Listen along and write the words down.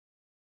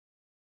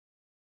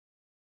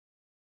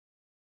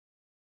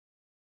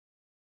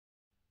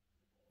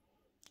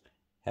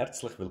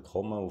Herzlich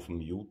willkommen auf dem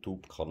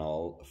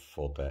YouTube-Kanal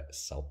von der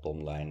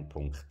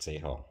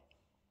satonline.ch.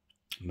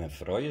 Wir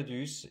freuen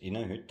uns,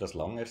 Ihnen heute das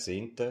lang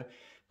ersehnte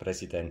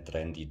Präsident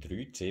Trendy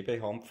 3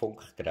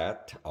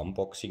 CB-Handfunkgerät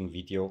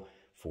Unboxing-Video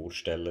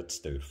vorstellen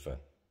zu dürfen.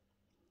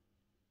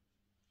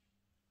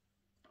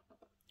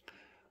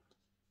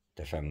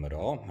 Dann fangen wir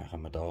an,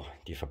 machen wir da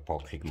die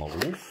Verpackung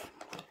mal auf.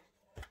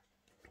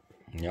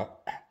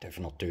 Ja, darf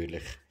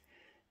natürlich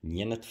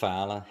nie nicht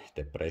fehlen,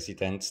 der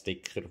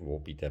Präsident-Sticker, der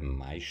bei den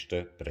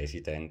meisten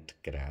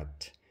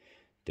Präsident-Geräten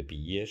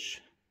dabei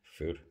ist,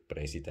 für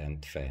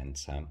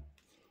Präsident-Fans.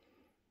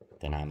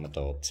 Dann haben wir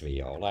hier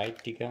zwei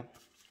Anleitungen,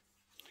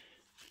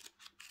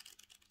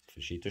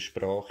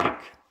 verschiedensprachig.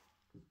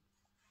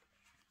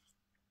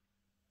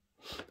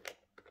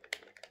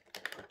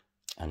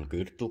 Ein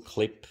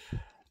Gürtelclip,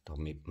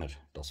 damit man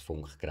das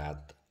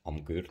Funkgerät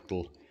am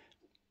Gürtel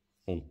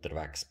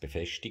unterwegs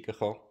befestigen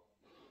kann.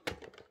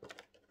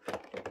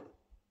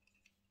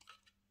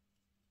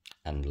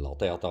 Ein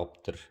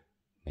Ladeadapter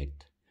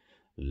mit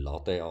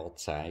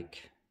Ladeanzeige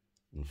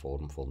in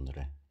Form von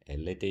einer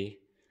LED.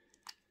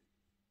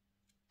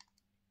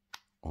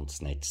 Und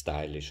das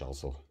Netzteil ist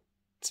also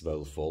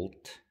 12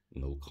 Volt,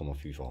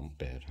 0,5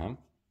 Ampere.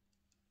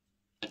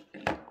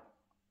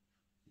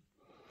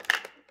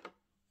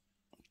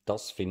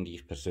 Das finde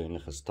ich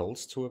persönlich ein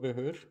tolles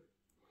Zubehör.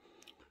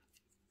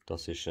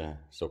 Das ist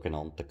ein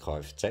sogenannter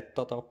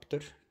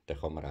Kfz-Adapter. Den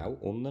kann man auch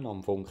unten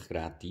am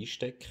Funkgerät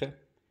einstecken.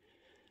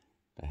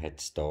 Dann hat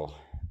es hier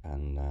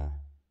einen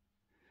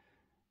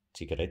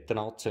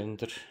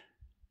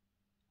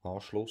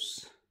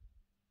Zigarettenanzünder-Anschluss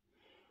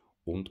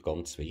und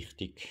ganz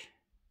wichtig,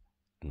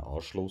 einen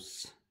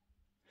Anschluss,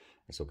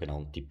 eine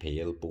sogenannte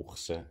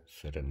PL-Buchse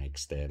für eine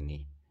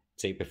externe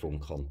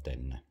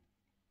CB-Funkantenne.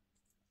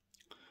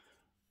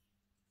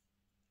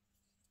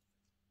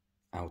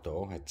 Auch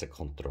hier hat es eine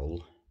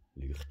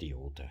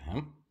Kontrollleuchtdiode.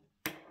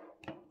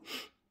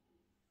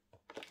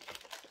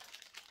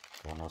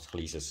 Hier noch ein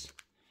kleines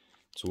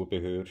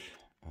Zubehör.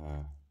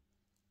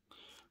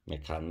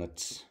 Wir kennen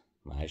es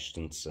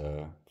meistens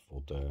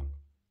von den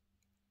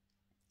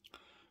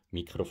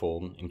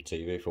Mikrofon im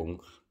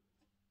CB-Funk.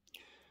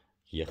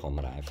 Hier kann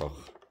man einfach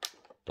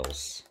die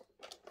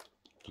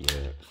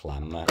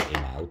Klemmen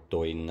im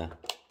Auto innen,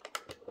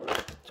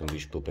 zum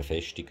Beispiel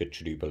befestigen, die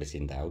Schrauben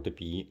sind auch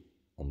dabei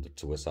und eine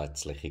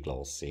zusätzliche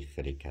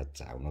Glassicherung hat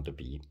es auch noch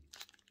dabei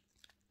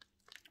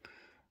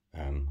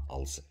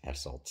als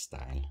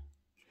Ersatzteil.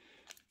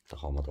 Da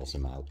kann man das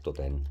im Auto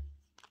dann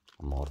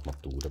am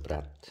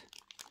Armaturenbrett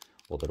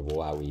oder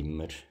wo auch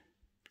immer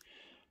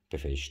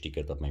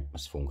befestigen, damit man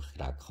das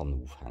Funkgerät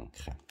aufhängen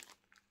kann.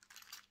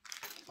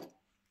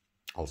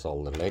 Als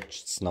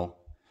allerletztes noch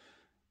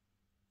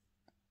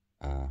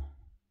eine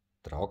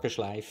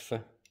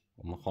Trageschleife,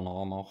 die man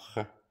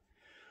anmachen kann.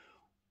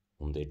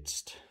 Und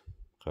jetzt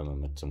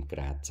kommen wir zum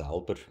Gerät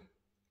selber.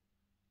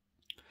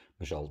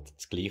 Wir schalten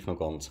es gleich noch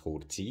ganz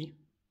kurz ein.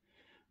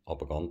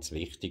 Aber ganz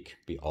wichtig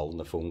bei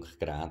allen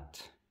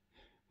Funkgeräten,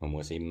 man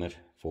muss immer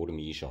vor dem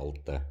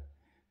Einschalten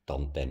die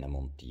Antenne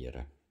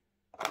montieren.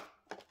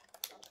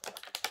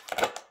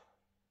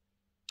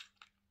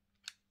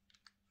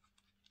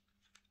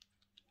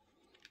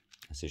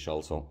 Es ist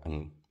also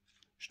ein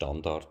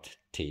Standard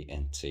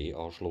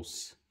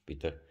TNC-Anschluss bei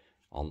der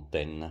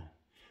Antenne.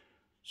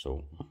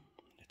 So,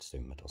 jetzt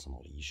tun wir das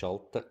mal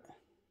einschalten.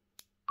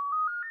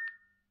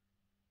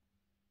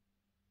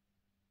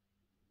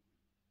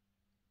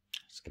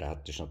 Das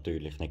Gerät ist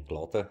natürlich nicht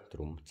geladen,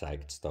 darum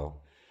zeigt es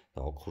da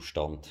den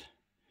Akkustand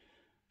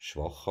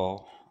schwach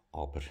an,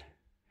 aber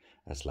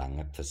es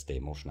reicht für das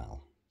Demo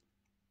schnell.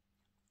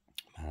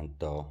 Wir haben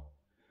hier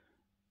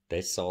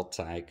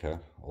DES-Anzeige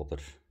oder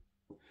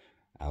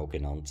auch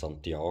genannt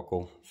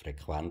Santiago,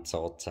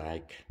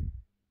 Frequenzanzeige.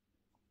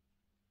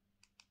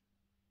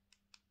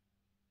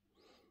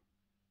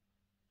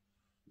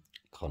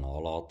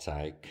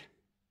 Kanalanzeige.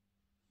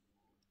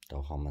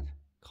 Da kann man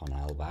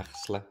Kanal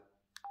wechseln.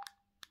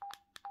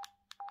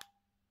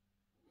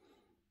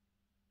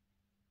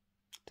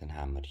 Dann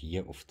haben wir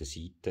hier auf der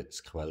Seite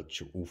das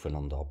Quetschen auf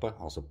und ab,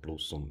 also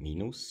Plus und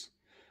Minus.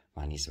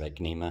 Wenn ich es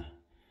wegnehme,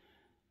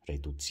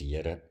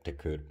 reduziere, dann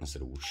hört man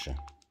das Rauschen.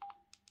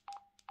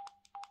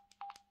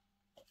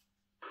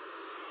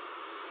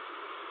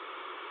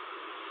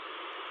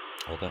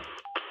 Oder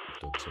ich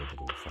tue es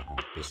wieder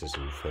auf, bis es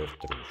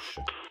aufhört zu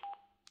rauschen.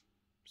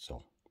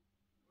 So.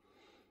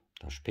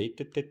 Da ist die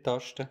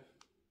PTT-Taste.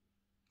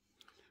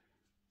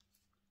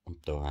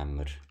 Und da haben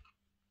wir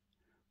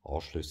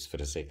Anschluss für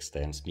ein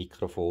externes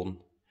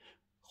Mikrofon,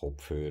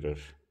 Kopfhörer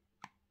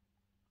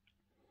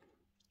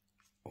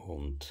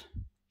und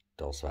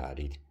das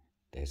wäre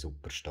der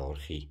super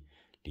starke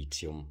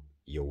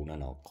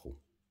Lithium-Ionen-Akku.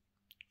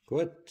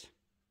 Gut,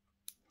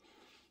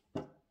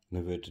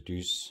 wir würden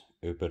uns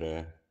über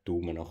einen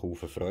Daumen nach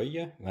oben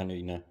freuen, wenn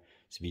Ihnen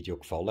das Video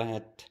gefallen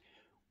hat,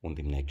 und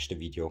im nächsten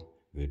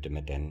Video würden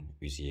wir dann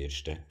unsere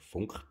ersten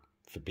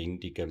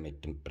Funkverbindungen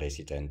mit dem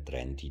Präsident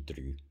Trendy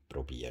 3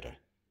 probieren.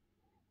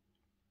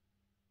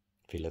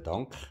 Vielen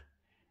Dank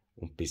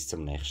und bis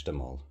zum nächsten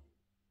Mal.